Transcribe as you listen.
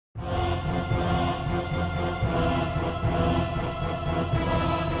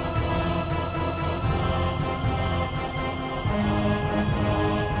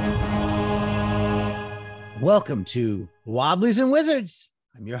Welcome to Wobblies and Wizards.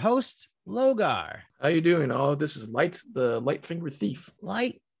 I'm your host, Logar. How you doing? Oh, this is Light, the Light Finger Thief.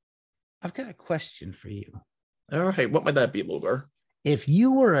 Light, I've got a question for you. All right, what might that be, Logar? If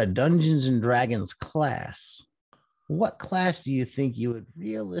you were a Dungeons and Dragons class, what class do you think you would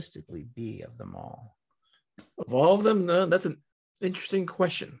realistically be of them all? Of all of them, that's an interesting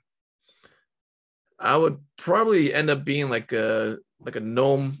question. I would probably end up being like a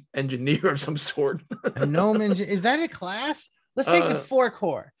gnome engineer of some sort. A gnome engineer? Is that a class? Let's take the four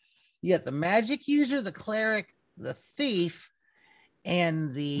core. You got the magic user, the cleric, the thief,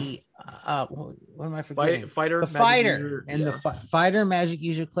 and the what am I forgetting? Fighter, the fighter, user, and the fighter, magic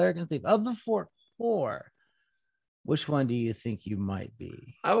user, cleric, and thief. Of the four core, which one do you think you might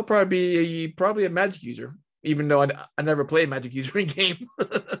be? I would probably be a magic user, even though I never played magic user in game.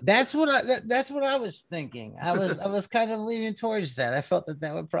 That's what I was thinking. I was kind of leaning towards that. I felt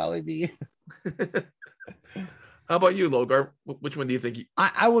that would probably be. How about you, Logar? Which one do you think?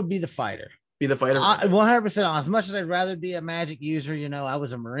 I would be the fighter. Be the fighter? 100%. As much as I'd rather be a magic user, I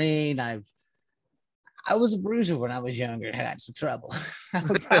was a Marine. I was a bruiser when I was younger and had some trouble. I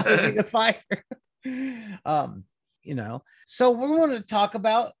would probably be the fighter. So we're going to talk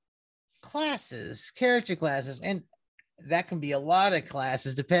about classes, character classes, and that can be a lot of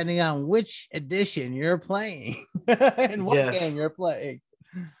classes depending on which edition you're playing and what game you're playing.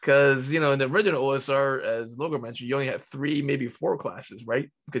 Because in the original OSR, as Logar mentioned, you only had 3, maybe 4 classes, right?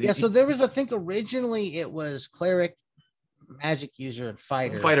 So there was, I think originally it was cleric, magic user, and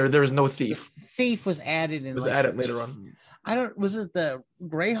fighter. There was no thief. The thief was added in. It was added later on. Was it the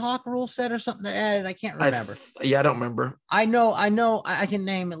Greyhawk rule set or something that added? I can't remember. I don't remember. I know. I can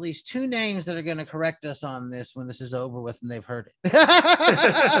name at least 2 names that are going to correct us on this when this is over with and they've heard it.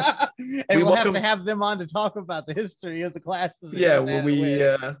 And we'll have to have them on to talk about the history of the classes. Yeah,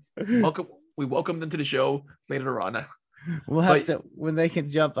 we welcome them to the show later on. We'll have to when they can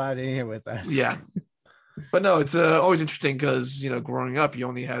jump out in here with us. Yeah, but no, it's always interesting because growing up, you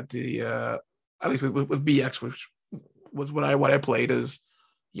only had the at least with BX, which was what I played, is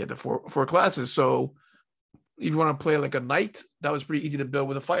you had the four classes. So if you want to play like a knight, that was pretty easy to build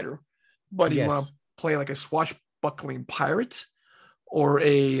with a fighter. But if you want to play like a swashbuckling pirate or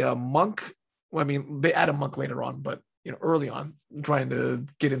a monk, well, I mean, they add a monk later on, but early on, trying to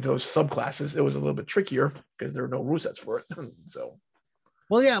get into those subclasses, it was a little bit trickier because there were no rule sets for it. So.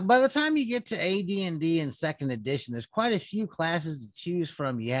 Well, yeah, by the time you get to AD&D in 2nd edition, there's quite a few classes to choose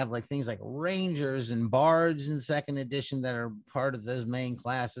from. You have like things like rangers and bards in 2nd edition that are part of those main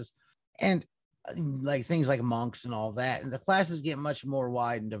classes, and like things like monks and all that. And the classes get much more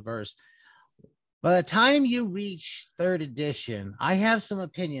wide and diverse. By the time you reach 3rd edition, I have some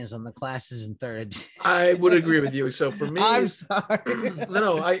opinions on the classes in 3rd edition. I would agree with you. So for me, I'm sorry.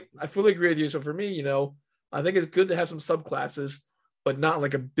 No, I fully agree with you. So for me, I think it's good to have some subclasses, but not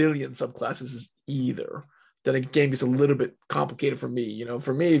like a billion subclasses either. Then a game gets a little bit complicated for me.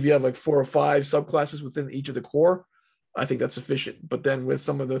 For me, if you have like 4 or 5 subclasses within each of the core, I think that's sufficient. But then with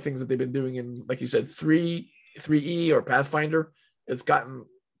some of the things that they've been doing in, like you said, 3E or Pathfinder, it's gotten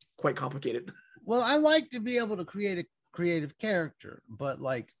quite complicated. Well, I like to be able to create a creative character, but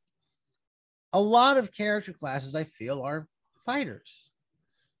like a lot of character classes I feel are fighters.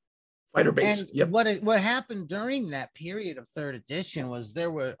 Fighter based. Yep. What happened during that period of 3rd edition was there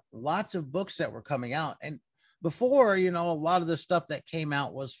were lots of books that were coming out, and before, a lot of the stuff that came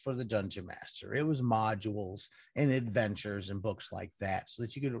out was for the Dungeon Master. It was modules and adventures and books like that, so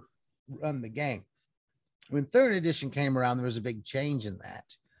that you could run the game. When 3rd edition came around, there was a big change in that.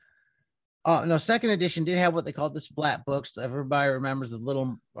 No, 2nd edition did have what they called the splat books. Everybody remembers the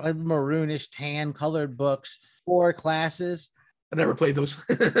little maroonish tan colored books, 4 classes. I never played those.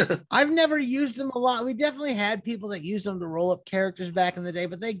 I've never used them a lot. We definitely had people that used them to roll up characters back in the day,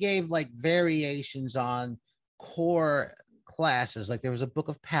 but they gave like variations on core classes. Like there was a book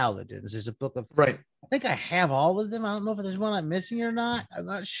of paladins. There's a book of, right. I think I have all of them. I don't know if there's one I'm missing or not. I'm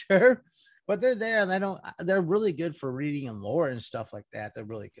not sure, but they're there and they're really good for reading and lore and stuff like that. They're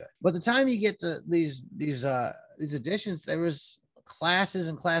really good. But the time you get to these editions, there was classes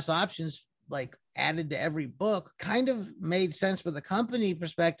and class options like added to every book. Kind of made sense for the company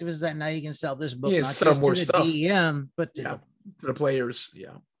perspective, is that now you can sell this book not just to the DM, but to the players.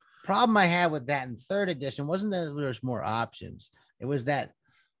 Yeah. Problem I had with that in 3rd edition wasn't that there was more options. It was that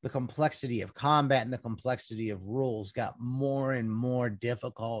the complexity of combat and the complexity of rules got more and more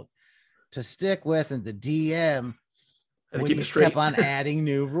difficult to stick with, and the DM when you kept on adding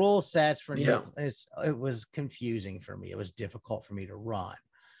new rule sets for new, it was confusing for me. It was difficult for me to run.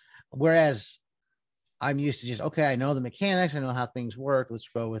 Whereas I'm used to just, okay, I know the mechanics, I know how things work. Let's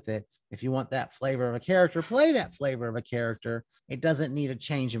go with it. If you want that flavor of a character, play that flavor of a character. It doesn't need a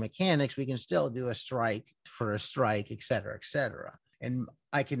change in mechanics. We can still do a strike for a strike, et cetera, et cetera. And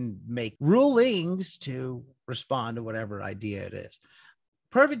I can make rulings to respond to whatever idea it is.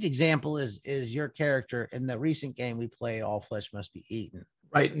 Perfect example is your character in the recent game we played, All Flesh Must Be Eaten.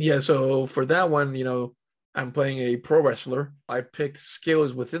 Right. Yeah. So for that one, I'm playing a pro wrestler. I picked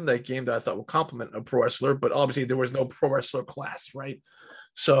skills within that game that I thought would complement a pro wrestler, but obviously there was no pro wrestler class, right?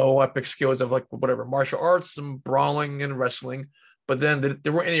 So I picked skills of like whatever martial arts, some brawling and wrestling, but then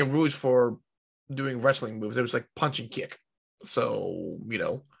there weren't any rules for doing wrestling moves. It was like punch and kick. So we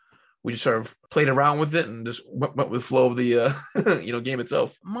just sort of played around with it and just went with the flow of the game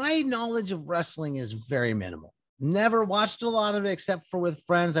itself. My knowledge of wrestling is very minimal. Never watched a lot of it except for with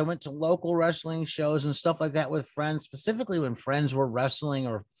friends. I went to local wrestling shows and stuff like that with friends, specifically when friends were wrestling,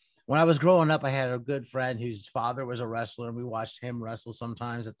 or when I was growing up, I had a good friend whose father was a wrestler, and we watched him wrestle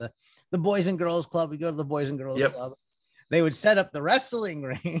sometimes at the Boys and Girls Club. We go to the Boys and Girls Club. They would set up the wrestling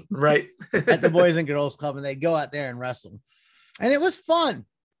ring right at the Boys and Girls Club, and they'd go out there and wrestle. And it was fun.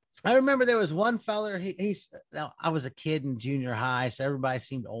 I remember there was one feller, I was a kid in junior high, so everybody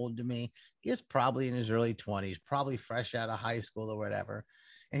seemed old to me. He was probably in his early 20s, probably fresh out of high school or whatever.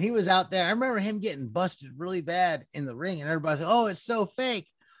 And he was out there. I remember him getting busted really bad in the ring, and everybody's like, oh, it's so fake.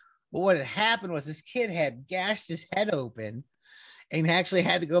 But what had happened was this kid had gashed his head open and actually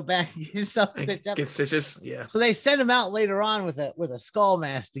had to go back and get himself stitched up. Get stitches, yeah. So they sent him out later on with a skull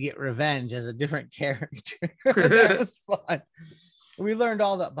mask to get revenge as a different character. That was fun. We learned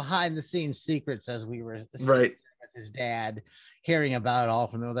all the behind the scenes secrets as we were right with his dad, hearing about it all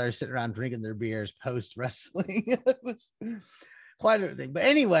from them. They're sitting around drinking their beers post wrestling. It was quite a thing. But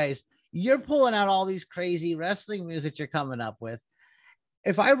anyways, you're pulling out all these crazy wrestling moves that you're coming up with.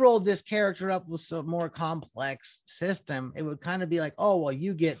 If I rolled this character up with some more complex system, it would kind of be like, oh, well,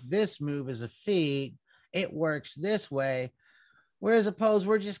 you get this move as a feat. It works this way. Whereas opposed,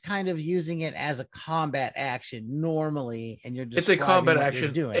 we're just kind of using it as a combat action normally, and you're just it's a combat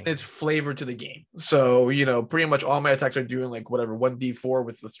action doing. And it's flavored to the game. So pretty much all my attacks are doing like whatever 1d4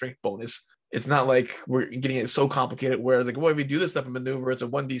 with the strength bonus. It's not like we're getting it so complicated. Whereas like, well, if we do this type of maneuver, it's a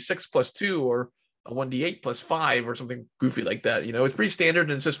 1d6 plus 2 or a 1d8 plus 5 or something goofy like that. It's pretty standard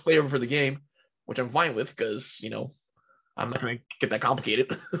and it's just flavor for the game, which I'm fine with because I'm not going to get that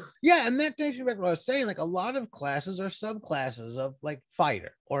complicated. Yeah, and that takes you back to what I was saying. Like, a lot of classes are subclasses of like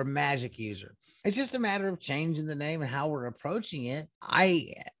fighter or magic user. It's just a matter of changing the name and how we're approaching it.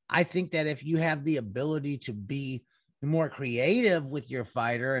 I think that if you have the ability to be more creative with your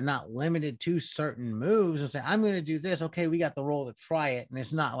fighter and not limited to certain moves and say, I'm going to do this. Okay, we got the role to try it. And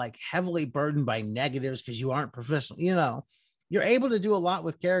it's not like heavily burdened by negatives because you aren't professional. You're able to do a lot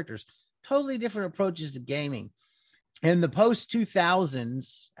with characters. Totally different approaches to gaming. In the post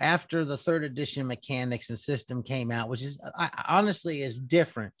 2000s, after the third edition mechanics and system came out, which is honestly is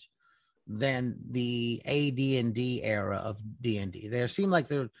different than the AD&D era of D&D. They seem like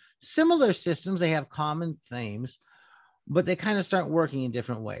they're similar systems. They have common themes, but they kind of start working in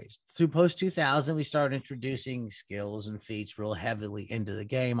different ways. Through post 2000, we started introducing skills and feats real heavily into the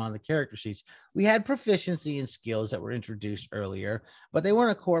game on the character sheets. We had proficiency in skills that were introduced earlier, but they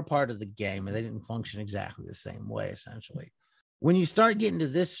weren't a core part of the game and they didn't function exactly the same way, essentially. When you start getting to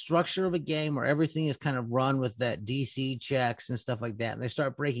this structure of a game where everything is kind of run with that DC checks and stuff like that, and they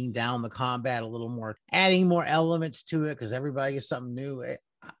start breaking down the combat a little more, adding more elements to it because everybody gets something new.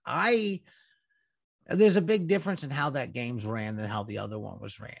 There's a big difference in how that game's ran than how the other one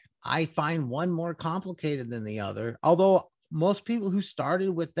was ran. I find one more complicated than the other, although most people who started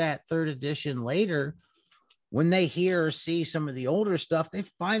with that third edition later, when they hear or see some of the older stuff, they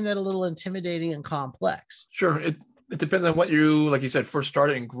find that a little intimidating and complex. Sure. It depends on what you, like you said, first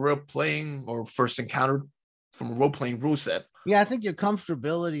started and grew up playing or first encountered from a role-playing rule set. Yeah, I think your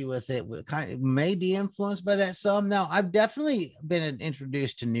comfortability with it may be influenced by that some. Now, I've definitely been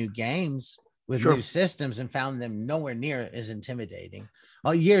introduced to new games with new systems and found them nowhere near as intimidating.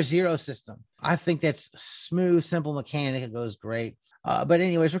 Year Zero system. I think that's smooth, simple mechanic. It goes great. But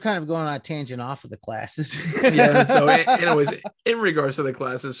anyways, we're kind of going on a tangent off of the classes. Yeah. So anyways, in regards to the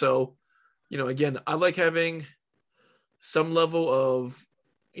classes, so, again, I like having some level of,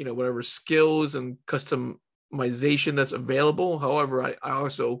 whatever skills and customization that's available. However, I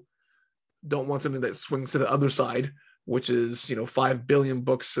also don't want something that swings to the other side, which is 5 billion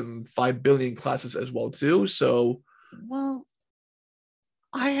books and 5 billion classes as well too. So, well,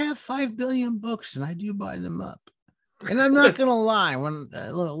 I have 5 billion books and I do buy them up. And I'm not gonna lie, when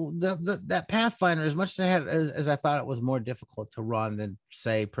that Pathfinder, as much as I thought it was more difficult to run than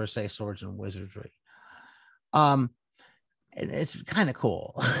say Swords and Wizardry, Um, and it's kind of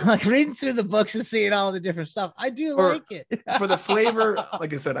cool, like reading through the books and seeing all the different stuff. I do like it. For the flavor,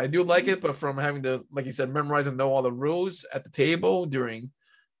 like I said, I do like it, but from having to, like you said, memorize and know all the rules at the table during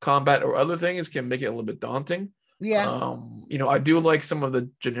combat or other things can make it a little bit daunting. Yeah. I do like some of the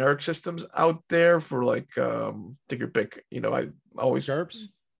generic systems out there for like take your pick. I always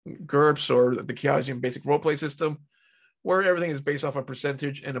GURPS or the Chaosium basic roleplay system, where everything is based off a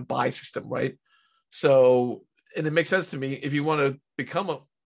percentage and a buy system, right? So, and it makes sense to me. If you want to become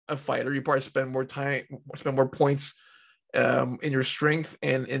a fighter, you probably spend more points in your strength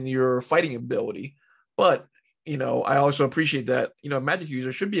and in your fighting ability. But I also appreciate that a magic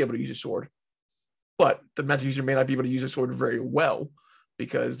user should be able to use a sword, but the magic user may not be able to use a sword very well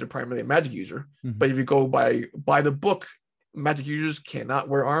because they're primarily a magic user. Mm-hmm. But if you go by the book, magic users cannot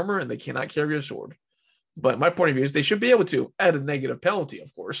wear armor and they cannot carry a sword. But my point of view is they should be able to, at a negative penalty,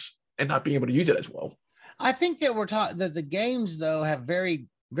 of course, and not being able to use it as well. I think that we're taught that the games though have very,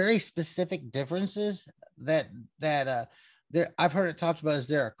 very specific differences that there. I've heard it talked about as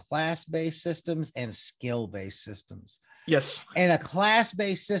there are class-based systems and skill-based systems. Yes. And a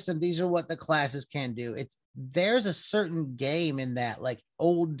class-based system, these are what the classes can do. There's a certain game in that, like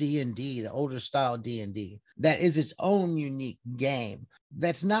old D&D, the older style D&D, that is its own unique game.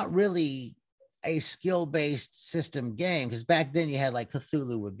 That's not really a skill-based system game, because back then you had like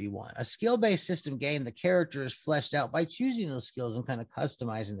Cthulhu would be one. A skill-based system game, the character is fleshed out by choosing those skills and kind of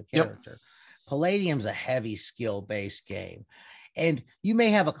customizing the character. Yep. Palladium's a heavy skill-based game, and you may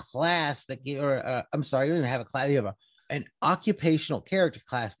have a class that, you don't even have a class. You have an occupational character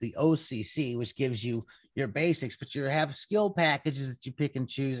class, the OCC, which gives you your basics, but you have skill packages that you pick and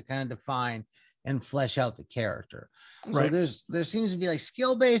choose that kind of define and flesh out the character. Right. So there seems to be like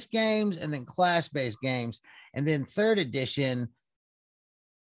skill-based games and then class-based games, and then third edition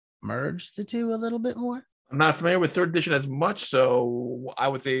merged the two a little bit more. I'm not familiar with third edition as much, so I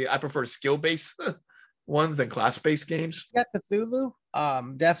would say I prefer skill-based ones than class-based games. Yeah, Cthulhu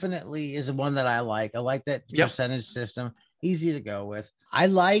definitely is one that I like. I like that percentage system. Easy to go with. I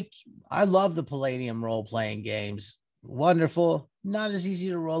love the Palladium role-playing games. Wonderful. Not as easy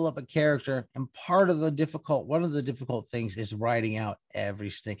to roll up a character. And one of the difficult things is writing out every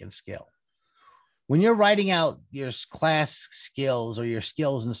stinking skill. When you're writing out your class skills or your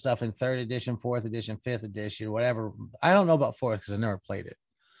skills and stuff in third edition, fourth edition, fifth edition, whatever. I don't know about fourth because I've never played it.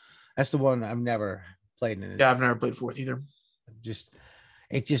 That's the one I've never played in. Yeah, I've never played fourth either.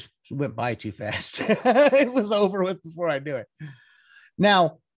 It just went by too fast. It was over with before I knew it.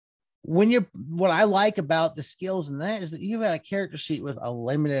 Now, what I like about the skills in that is that you've got a character sheet with a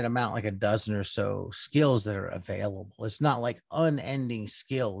limited amount, like a dozen or so skills that are available. It's not like unending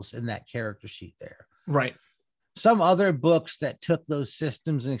skills in that character sheet there. Right. Some other books that took those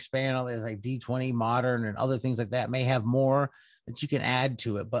systems and expand all these, like D20 Modern and other things like that, may have more that you can add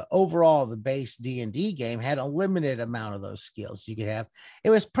to it. But overall, the base D&D game had a limited amount of those skills you could have.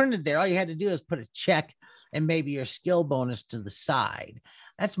 It was printed there. All you had to do is put a check and maybe your skill bonus to the side.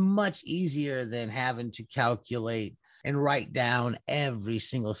 That's much easier than having to calculate and write down every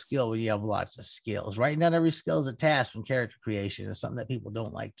single skill when you have lots of skills. Writing down every skill is a task from character creation is something that people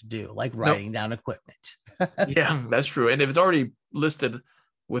don't like to do, like writing down equipment. Yeah, that's true. And if it's already listed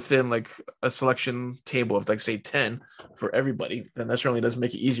within like a selection table of like, say, 10 for everybody, then that certainly does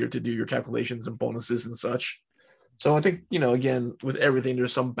make it easier to do your calculations and bonuses and such. So I think, again, with everything,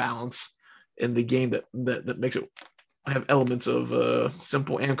 there's some balance in the game that makes it have elements of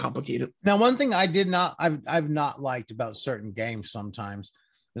simple and complicated. Now, one thing I've not liked about certain games sometimes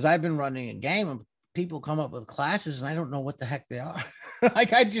is I've been running a game and people come up with classes and I don't know what the heck they are.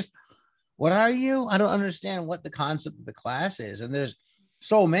 Like, what are you? I don't understand what the concept of the class is. And there's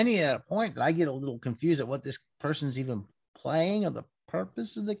so many at a point that I get a little confused at what this person's even playing or the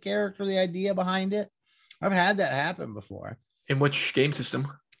purpose of the character, the idea behind it. I've had that happen before. In which game system?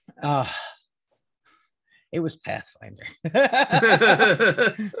 It was Pathfinder.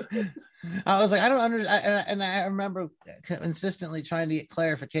 I was like, I don't understand. And I remember consistently trying to get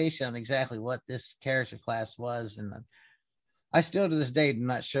clarification on exactly what this character class was. And I still to this day am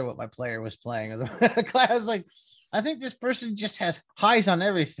not sure what my player was playing. Or the class, like, I think this person just has highs on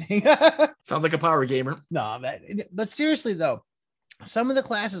everything. Sounds like a power gamer. No, but seriously though, some of the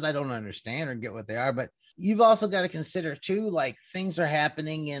classes I don't understand or get what they are, but you've also got to consider too, like, things are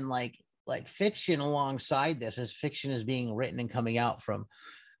happening in like fiction alongside this, as fiction is being written and coming out, from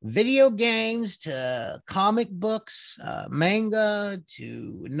video games to comic books, manga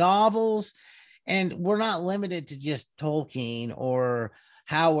to novels. And we're not limited to just Tolkien or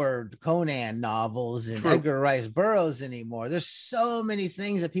Howard Conan novels and True. Edgar Rice Burroughs anymore. There's so many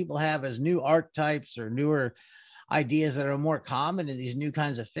things that people have as new archetypes or newer ideas that are more common in these new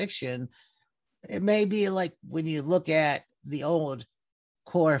kinds of fiction. It may be like when you look at the old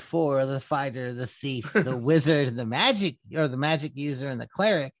core four, the fighter, the thief, the wizard, the magic, or the magic user and the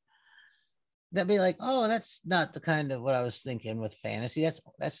cleric, that'd be like, oh, that's not the kind of what I was thinking with fantasy.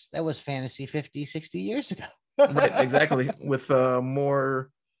 That was fantasy 50, 60 years ago. Right, exactly. With more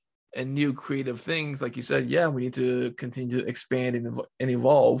and new creative things, like you said, yeah, we need to continue to expand and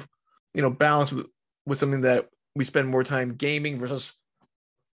evolve. Balance with something that we spend more time gaming versus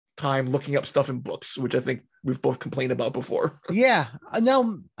time looking up stuff in books, which I think we've both complained about before. Yeah, I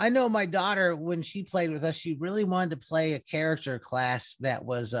know my daughter, when she played with us, she really wanted to play a character class that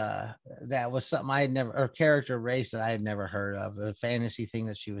was something I had never, or character race that I had never heard of, a fantasy thing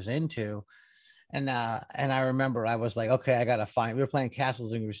that she was into. And I remember I was like, okay, I gotta find. We were playing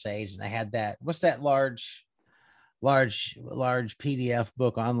Castles and Crusades, and I had that. What's that large PDF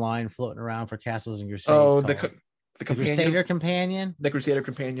book online floating around for Castles and Crusades? Oh, the Crusader Companion. The Crusader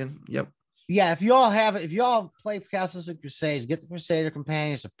Companion. Yep. Yeah, if you all have it, if you all play Castles and Crusades, get the Crusader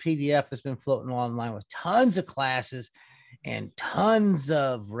Companion. It's a PDF that's been floating online with tons of classes and tons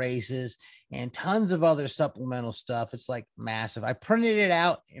of races and tons of other supplemental stuff. It's like massive. I printed it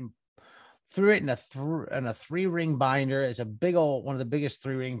out and threw it in a 3-ring binder. It's a big old, one of the biggest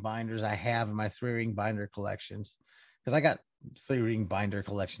 3-ring binders I have in my 3-ring binder collections, because I got 3-ring binder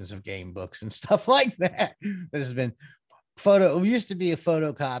collections of game books and stuff like that. That has been it used to be a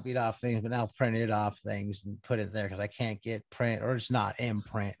photocopied off things, but now printed off things and put it there because I can't get print, or it's not in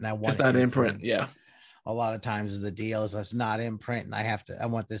print, and I want it's not in print. Yeah, a lot of times the deal is that's not in print, and I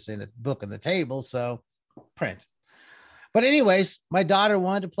want this in a book on the table, so print. But anyways, my daughter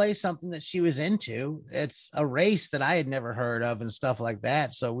wanted to play something that she was into. It's a race that I had never heard of and stuff like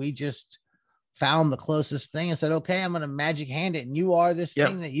that. So we just found the closest thing and said, okay, I'm going to magic hand it. And you are this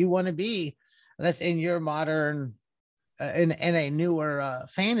thing that you want to be. That's in your modern, in a newer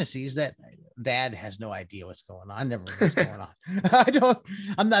fantasies that Dad has no idea what's going on. I never know what's going on.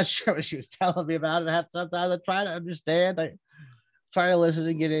 I'm not sure what she was telling me about it. Sometimes I try to understand. I try to listen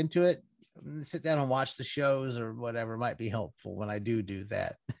and get into it. Sit down and watch the shows or whatever might be helpful when I do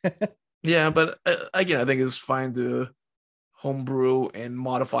that. Yeah, but again, I think it's fine to homebrew and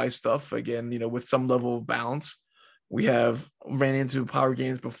modify stuff again, with some level of balance. We have ran into power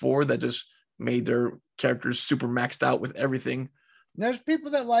games before that just made their characters super maxed out with everything. There's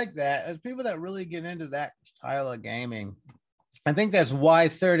people that like that. There's people that really get into that style of gaming. I think that's why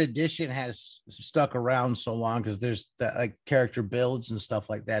 3rd edition has stuck around so long, because there's that, like, character builds and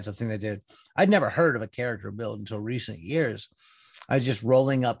stuff like that. It's a thing they did. I'd never heard of a character build until recent years. I was just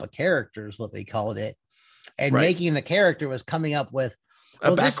rolling up a character is what they called it. And making the character was coming up with,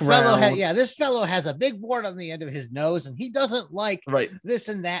 well, this fellow has a big wart on the end of his nose, and he doesn't like this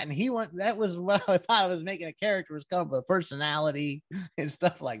and that. And that was what I thought I was making a character, was come up with personality and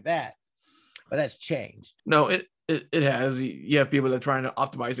stuff like that. But that's changed. No, it has. You have people that are trying to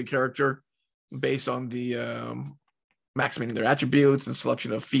optimize the character based on the maximizing their attributes and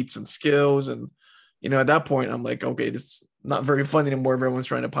selection of feats and skills. And, at that point, I'm like, okay, this is not very fun anymore. Everyone's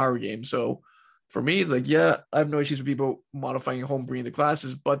trying to power game. So for me, it's like, yeah, I have no issues with people modifying homebrewing the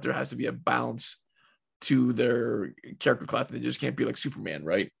classes, but there has to be a balance to their character class. They just can't be like Superman,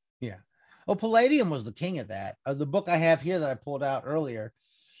 right? Yeah. Well, Palladium was the king of that. The book I have here that I pulled out earlier,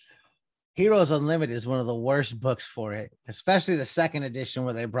 Heroes Unlimited, is one of the worst books for it, especially the 2nd edition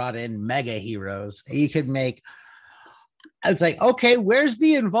where they brought in mega heroes. You could make, it's like, okay, where's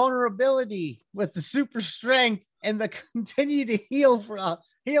the invulnerability with the super strength and the continue to heal for a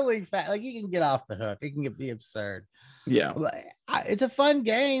healing fat? Like, you can get off the hook. It can be absurd. Yeah. It's a fun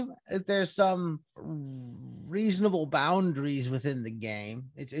game. There's some reasonable boundaries within the game.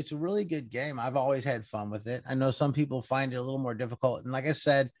 It's a really good game. I've always had fun with it. I know some people find it a little more difficult. And like I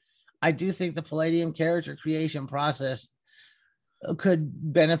said, I do think the Palladium character creation process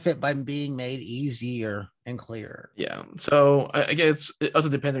could benefit by being made easier and clearer. Yeah. So I guess it also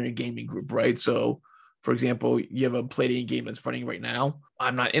depends on your gaming group, right? So, for example, you have a Palladium game that's running right now.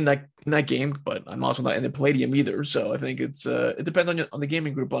 I'm not in that game, but I'm also not in the Palladium either. So I think it depends on the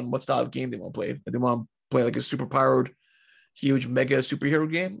gaming group on what style of game they want to play. If they want to play like a super powered, huge mega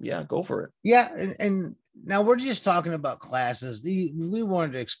superhero game, yeah, go for it. Yeah, and now we're just talking about classes. We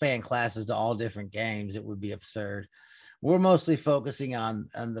wanted to expand classes to all different games. It would be absurd. We're mostly focusing on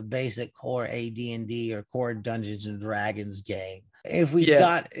the basic core AD&D or core Dungeons and Dragons game. If we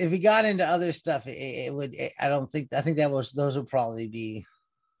got into other stuff, I think those would probably be,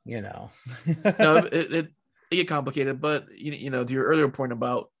 No, get complicated, but to your earlier point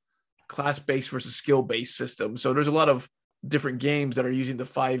about class-based versus skill-based system. So there's a lot of different games that are using the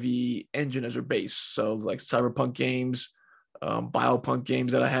 5e engine as their base. So like Cyberpunk games, Biopunk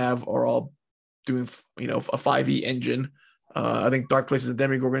games that I have are all doing, a 5e engine. I think Dark Places and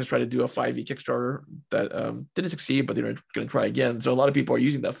Demigorgons tried to do a 5e Kickstarter that didn't succeed, but they're going to try again. So a lot of people are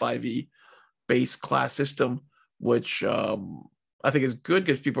using that 5e base class system, which I think is good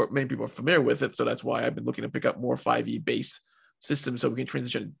because many people are familiar with it. So that's why I've been looking to pick up more 5e based systems so we can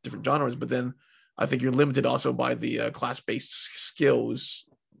transition different genres. But then I think you're limited also by the class based skills.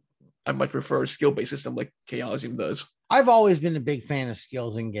 I much prefer a skill based system like Chaosium does. I've always been a big fan of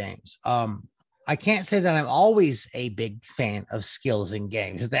skills in games. I can't say that I'm always a big fan of skills in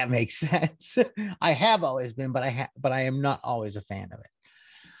games, if that makes sense. I have always been, but I am not always a fan of it.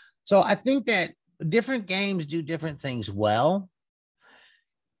 So I think that different games do different things well.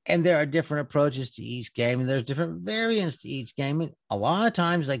 And there are different approaches to each game, and there's different variants to each game. And a lot of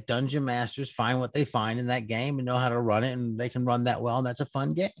times, like dungeon masters find what they find in that game and know how to run it, and they can run that well, and that's a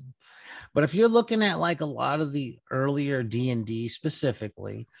fun game. But if you're looking at like a lot of the earlier D&D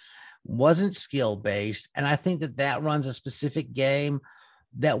specifically, wasn't skill based, and I think that runs a specific game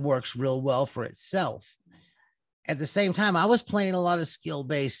that works real well for itself. At the same time, I was playing a lot of skill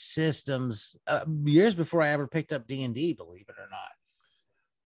based systems years before I ever picked up D&D, believe it or not.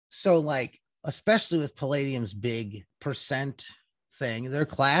 So like, especially with Palladium's big percent thing, their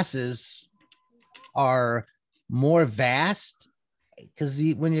classes are more vast because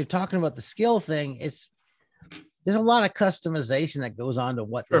when you're talking about the skill thing, there's a lot of customization that goes on to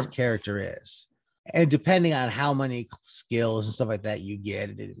what this character is. And depending on how many skills and stuff like that you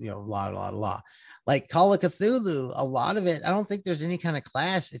get, a lot. Like Call of Cthulhu, a lot of it, I don't think there's any kind of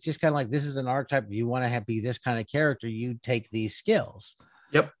class. It's just kind of like, this is an archetype. If you want to be this kind of character, you take these skills.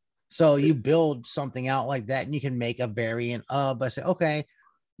 Yep. So you build something out like that, and you can make a variant of. I say, okay,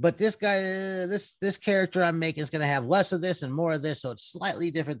 but this guy, this character I'm making is going to have less of this and more of this, so it's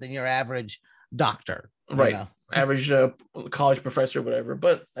slightly different than your average doctor, right? Average college professor, whatever.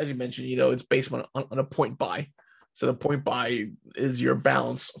 But as you mentioned, it's based on a point buy. So the point buy is your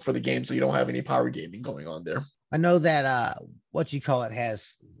balance for the game, so you don't have any power gaming going on there. I know that what you call it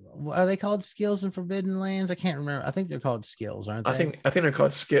has, what are they called? Skills in Forbidden Lands? I can't remember. I think they're called skills, aren't they? I think they're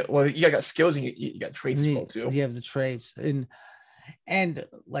called skill. Well, you got skills and you got traits as well too. You have the traits, and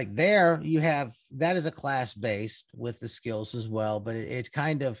like there you have that is a class based with the skills as well, but it's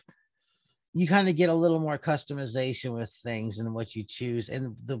kind of, you kind of get a little more customization with things and what you choose,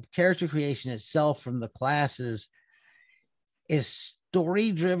 and the character creation itself from the classes is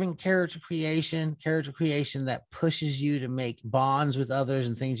story-driven character creation that pushes you to make bonds with others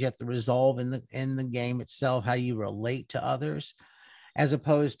and things you have to resolve in the game itself, how you relate to others, as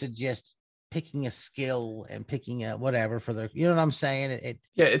opposed to just picking a skill and picking a whatever for their, you know what I'm saying?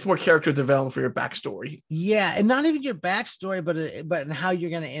 It's more character development for your backstory. Yeah, and not even your backstory, but in how you're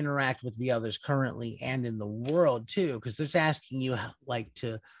going to interact with the others currently and in the world too, because they're asking you like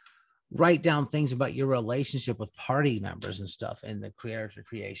to write down things about your relationship with party members and stuff in the character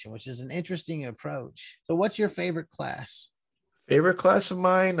creation, which is an interesting approach. So what's your favorite class? Favorite class of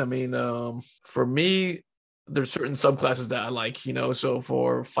mine? I mean, for me, there's certain subclasses that I like, so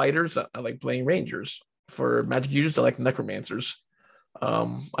for fighters, I like playing rangers. For magic users, I like necromancers.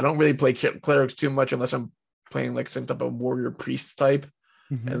 I don't really play clerics too much unless I'm playing like some type of warrior priest type.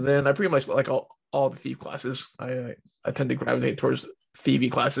 Mm-hmm. And then I pretty much like all the thief classes. I tend to gravitate towards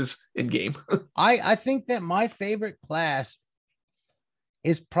thievy classes in game. I think that my favorite class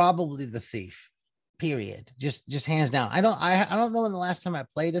is probably the thief, period. Just hands down. I don't know when the last time I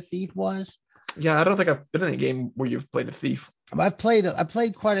played a thief was. Yeah, I don't think I've been in a game where you've played a thief. I played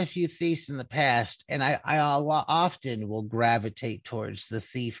quite a few thieves in the past, and I often will gravitate towards the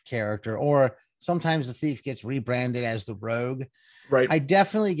thief character, or sometimes the thief gets rebranded as the rogue. Right. I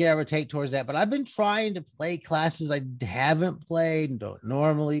definitely gravitate towards that, but I've been trying to play classes I haven't played and don't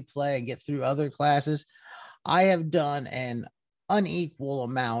normally play and get through other classes. I have done an unequal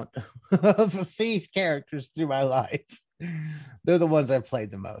amount of thief characters through my life. They're the ones I've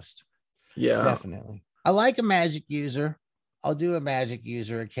played the most. Yeah, definitely. I like a magic user. I'll do a magic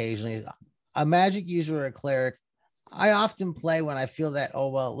user occasionally. A magic user or a cleric, I often play when I feel that, it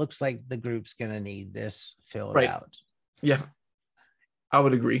looks like the group's going to need this filled out. Yeah, I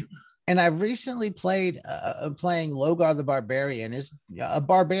would agree. And I recently playing Logar the Barbarian. Is a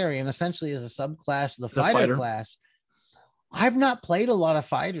barbarian essentially is a subclass of the fighter class. I've not played a lot of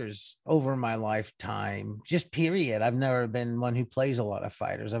fighters over my lifetime, just period. I've never been one who plays a lot of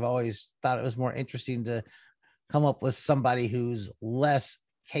fighters. I've always thought it was more interesting to come up with somebody who's less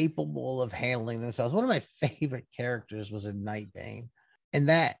capable of handling themselves. One of my favorite characters was in Nightbane. And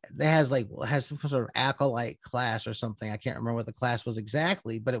that has some sort of acolyte class or something. I can't remember what the class was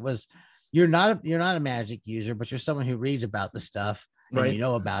exactly, but it was you're not a magic user, but you're someone who reads about the stuff and Right. you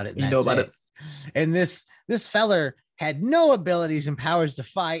know about it. And You know about it. And this feller had no abilities and powers to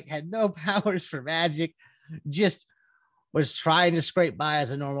fight, had no powers for magic, just was trying to scrape by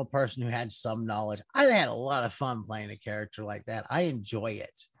as a normal person who had some knowledge. I had a lot of fun playing a character like that. I enjoy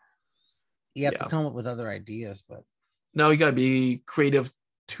it. You have to come up with other ideas, but no, you gotta be creative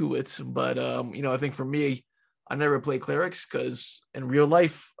to it. But I think for me, I never play clerics because in real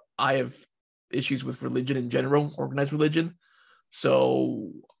life I have issues with religion in general, organized religion.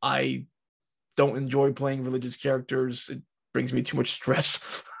 So I don't enjoy playing religious characters. It brings me too much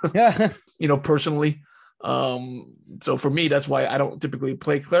stress. yeah. Personally. So for me, that's why I don't typically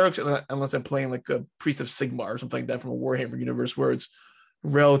play clerics unless I'm playing like a priest of Sigmar or something like that from a Warhammer universe where it's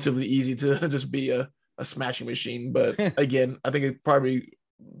relatively easy to just be a smashing machine. But again, I think it probably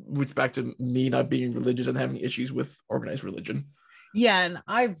roots back to me not being religious and having issues with organized religion. Yeah, and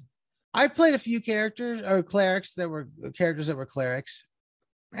I've played a few characters or clerics that were clerics.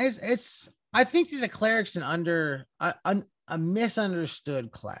 It's I think that the cleric's a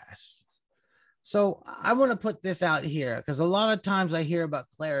misunderstood class. So I want to put this out here because a lot of times I hear about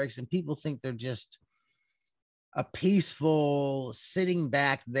clerics and people think they're just a peaceful sitting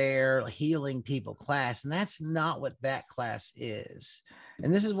back there healing people class, and that's not what that class is.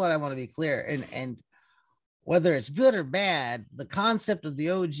 And this is what I want to be clear. And whether it's good or bad, the concept of the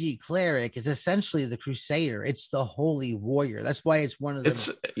OG cleric is essentially the crusader. It's the holy warrior. That's why it's one of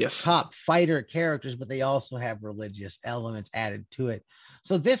the top fighter characters, but they also have religious elements added to it.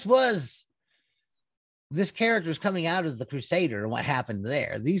 So this character is coming out of the crusader and what happened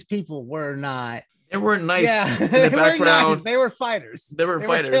there. These people were not. They weren't nice in the background. Nice. They were fighters. They were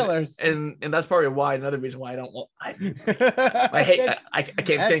killers. And that's probably why another reason why I don't. I hate. I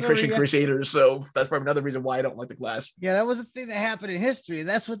can't stand Christian Crusaders, so that's probably another reason why I don't like the class. Yeah, that was a thing that happened in history.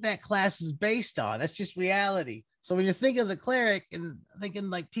 That's what that class is based on. That's just reality. So when you're thinking of the cleric and thinking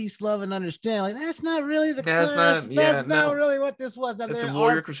like peace, love, and understand, like that's not really the class. That's not really what this was. Now, it's a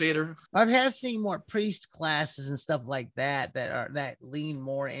warrior crusader. I have seen more priest classes and stuff like that that lean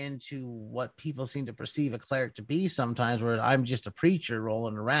more into what people seem to perceive a cleric to be sometimes, where I'm just a preacher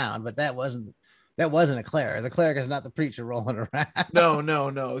rolling around, but that wasn't a cleric. The cleric is not the preacher rolling around.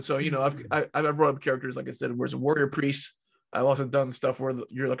 No. So I've brought up characters like I said, where it's a warrior priest. I've also done stuff where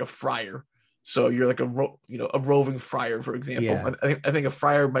you're like a friar. So you're like a roving friar, for example. Yeah. I think a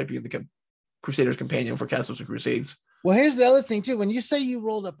friar might be the Crusader's companion for Castles and Crusades. Well, here's the other thing too. When you say you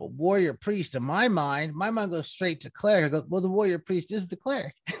rolled up a warrior priest, in my mind goes straight to cleric. I go, well, the warrior priest is the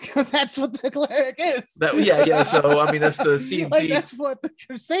cleric. That's what the cleric is. So I mean, that's the CNC. Like, that's what the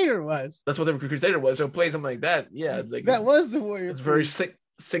Crusader was. That's what the Crusader was. So playing something like that, it's like that was the warrior. It's priest. Very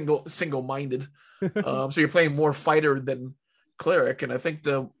single-minded. So you're playing more fighter than cleric. And I think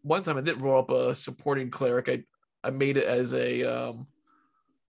the one time I did roll up a supporting cleric, I made it as a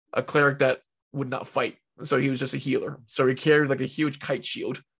cleric that would not fight. So he was just a healer. So he carried like a huge kite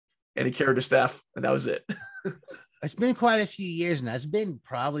shield and he carried a staff, and that was it. It's been quite a few years now. It's been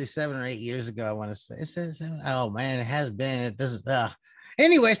probably 7 or 8 years ago, I want to say. It's 7. Oh man, it has been. It doesn't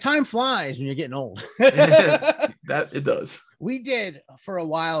anyways, time flies when you're getting old. That it does. We did for a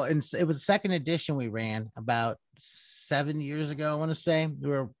while, and it was the second edition we ran about 7 years ago, I want to say. We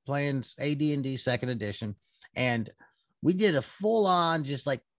were playing AD&D second edition, and we did a full-on just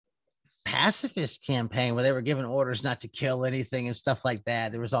like pacifist campaign where they were given orders not to kill anything and stuff like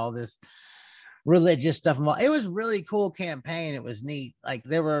that. There was all this religious stuff. It was really cool campaign. It was neat. Like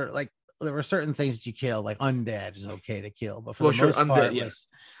there were certain things that you kill, like undead is okay to kill, but for the most part,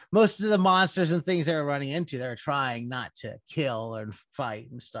 most of the monsters and things they were running into, they were trying not to kill or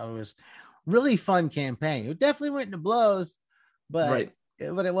fight and stuff. It was really fun campaign. It definitely went into blows, but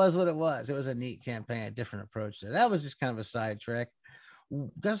it was what it was. It was a neat campaign, a different approach there. That was just kind of a sidetrack.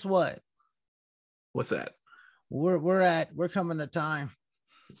 Guess what? What's that? We're coming to time.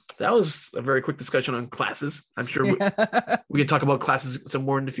 That was a very quick discussion on classes. I'm sure we can talk about classes some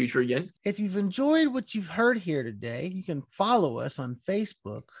more in the future again. If you've enjoyed what you've heard here today, you can follow us on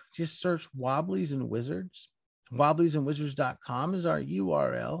Facebook. Just search Wobblies and Wizards. Wobbliesandwizards.com is our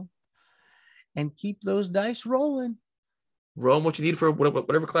URL. And keep those dice rolling. Roll them what you need for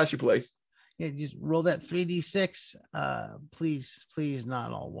whatever class you play. Yeah, just roll that 3d6. Please,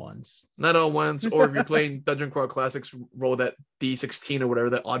 not all ones. Not all ones. Or if you're playing Dungeon Crawl Classics, roll that D16 or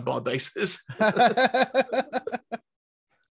whatever that oddball dice is.